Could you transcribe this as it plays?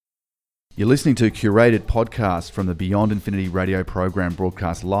You're listening to a curated podcast from the Beyond Infinity radio program,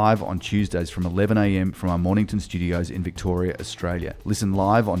 broadcast live on Tuesdays from 11 a.m. from our Mornington studios in Victoria, Australia. Listen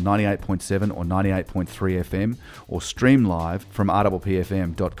live on 98.7 or 98.3 FM or stream live from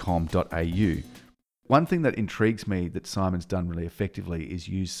rppfm.com.au. One thing that intrigues me that Simon's done really effectively is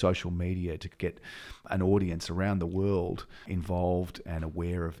use social media to get an audience around the world involved and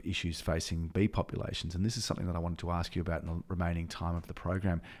aware of issues facing bee populations. And this is something that I wanted to ask you about in the remaining time of the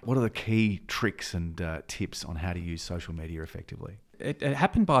program. What are the key tricks and tips on how to use social media effectively? It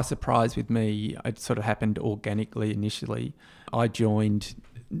happened by surprise with me. It sort of happened organically initially. I joined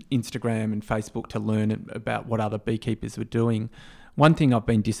Instagram and Facebook to learn about what other beekeepers were doing. One thing I've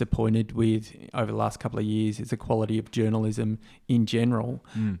been disappointed with over the last couple of years is the quality of journalism in general.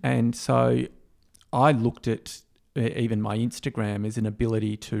 And so I looked at even my Instagram as an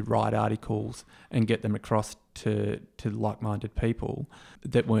ability to write articles and get them across to like-minded people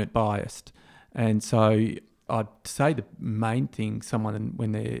that weren't biased. And so I'd say the main thing someone,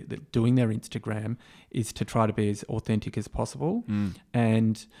 when they're doing their Instagram, is to try to be as authentic as possible.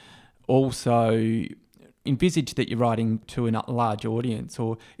 And also envisage that you're writing to a large audience,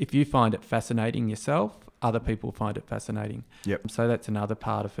 or if you find it fascinating yourself, other people find it fascinating. Yep. So that's another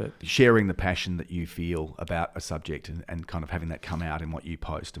part of it. Sharing the passion that you feel about a subject and kind of having that come out in what you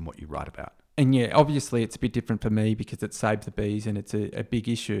post and what you write about. And yeah, obviously it's a bit different for me because it saves the bees and it's a big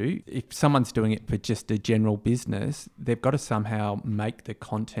issue. If someone's doing it for just a general business, they've got to somehow make the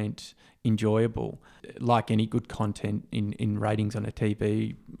content enjoyable. Like any good content in ratings on a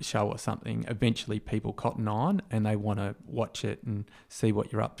TV show or something, eventually people cotton on and they want to watch it and see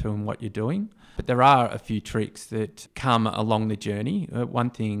what you're up to and what you're doing. But there are a few tricks that come along the journey. One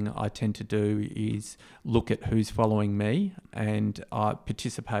thing I tend to do is look at who's following me and I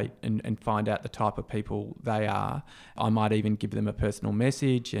participate and find out the type of people they are. I might even give them a personal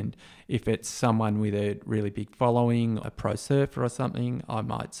message, and if it's someone with a really big following, a pro surfer or something, I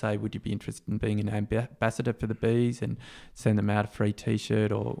might say, would you be interested in being an ambassador for the bees, and send them out a free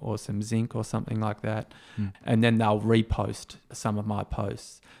t-shirt or some zinc or something like that. And then they'll repost some of my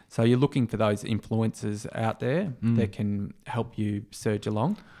posts. So you're looking for those influencers out there that can help you surge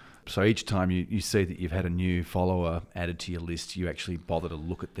along. So each time you see that you've had a new follower added to your list, you actually bother to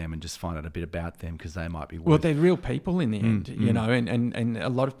look at them and just find out a bit about them because they might be worth... Well, they're real people in the end, you know, and a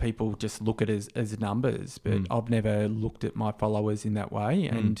lot of people just look at it as numbers, but I've never looked at my followers in that way.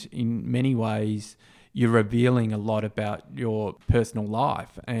 And in many ways, you're revealing a lot about your personal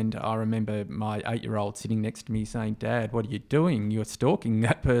life. And I remember my 8-year-old sitting next to me saying, "Dad, what are you doing? You're stalking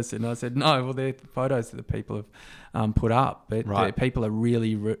that person." I said, "No, well, they're photos that the people have put up." But the people are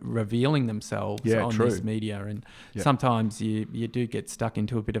really revealing themselves on this media. And sometimes you do get stuck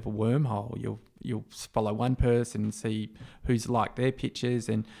into a bit of a wormhole. You'll follow one person and see who's like their pictures,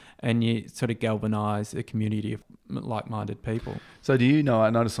 and you sort of galvanise a community of like-minded people. So do you know, I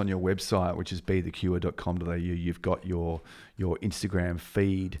noticed on your website, which is bethecure.com.au, you've got your Instagram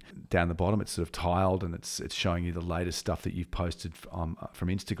feed down the bottom. It's sort of tiled and it's showing you the latest stuff that you've posted from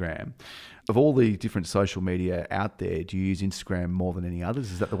Instagram. Of all the different social media out there, do you use Instagram more than any others?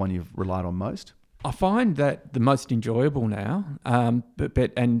 Is that the one you've relied on most? I find that the most enjoyable now,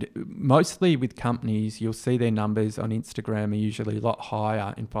 but mostly with companies, you'll see their numbers on Instagram are usually a lot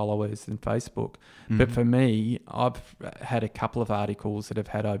higher in followers than Facebook. But for me, I've had a couple of articles that have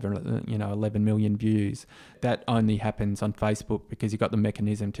had over 11 million views. That only happens on Facebook because you've got the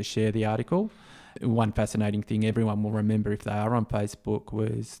mechanism to share the article. One fascinating thing everyone will remember if they are on Facebook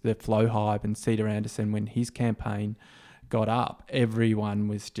was the Flow Hive and Cedar Anderson when his campaign got up, everyone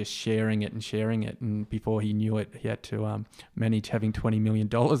was just sharing it, and before he knew it, he had to manage having $20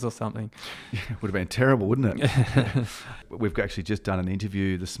 million or something. Yeah, it would have been terrible, wouldn't it? We've actually just done an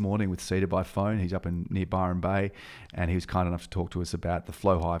interview this morning with Cedar by phone. He's up near Byron Bay, and he was kind enough to talk to us about the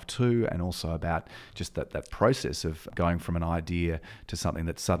Flow Hive 2 and also about just that process of going from an idea to something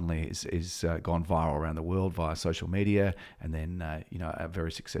that suddenly is gone viral around the world via social media, and then a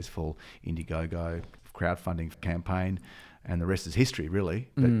very successful Indiegogo crowdfunding campaign, and the rest is history, really.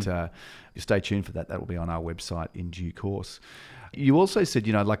 But stay tuned for that. That will be on our website in due course. You also said,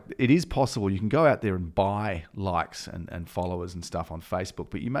 it is possible you can go out there and buy likes and followers and stuff on Facebook,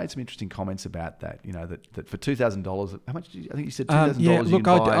 but you made some interesting comments about that, that for $2,000, how much I think you said $2,000 you can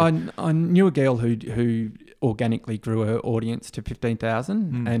buy... I knew a girl who organically grew her audience to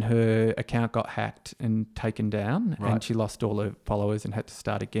 15,000 and her account got hacked and taken down and she lost all her followers and had to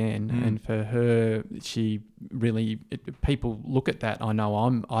start again. And for her, people look at that.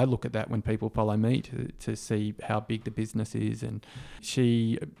 I look at that when people follow me to see how big the business is, and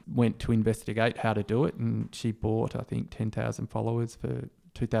she went to investigate how to do it, and she bought, I think, 10,000 followers for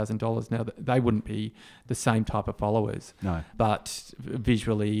 $2,000. Now, they wouldn't be the same type of followers. No. But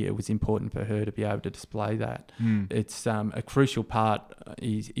visually, it was important for her to be able to display that. It's a crucial part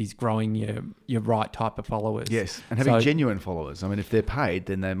is growing your right type of followers. Yes, and having genuine followers. I mean, if they're paid,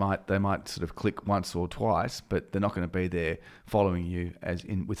 then they might sort of click once or twice, but they're not going to be there following you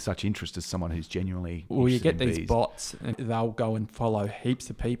with such interest as someone who's genuinely Well, you get these bees. bots, and they'll go and follow heaps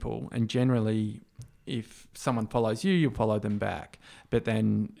of people, and generally, if someone follows you, you'll follow them back. But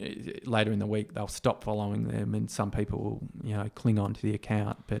then later in the week, they'll stop following them, and some people will, cling on to the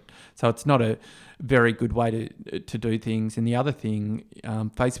account. But so it's not a very good way to do things. And the other thing,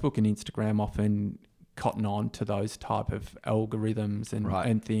 Facebook and Instagram often cotton on to those type of algorithms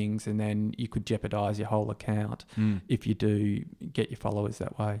and things, and then you could jeopardize your whole account if you do get your followers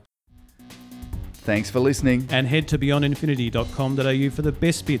that way. Thanks for listening. And head to beyondinfinity.com.au for the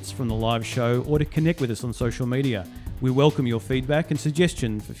best bits from the live show or to connect with us on social media. We welcome your feedback and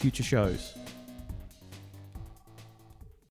suggestions for future shows.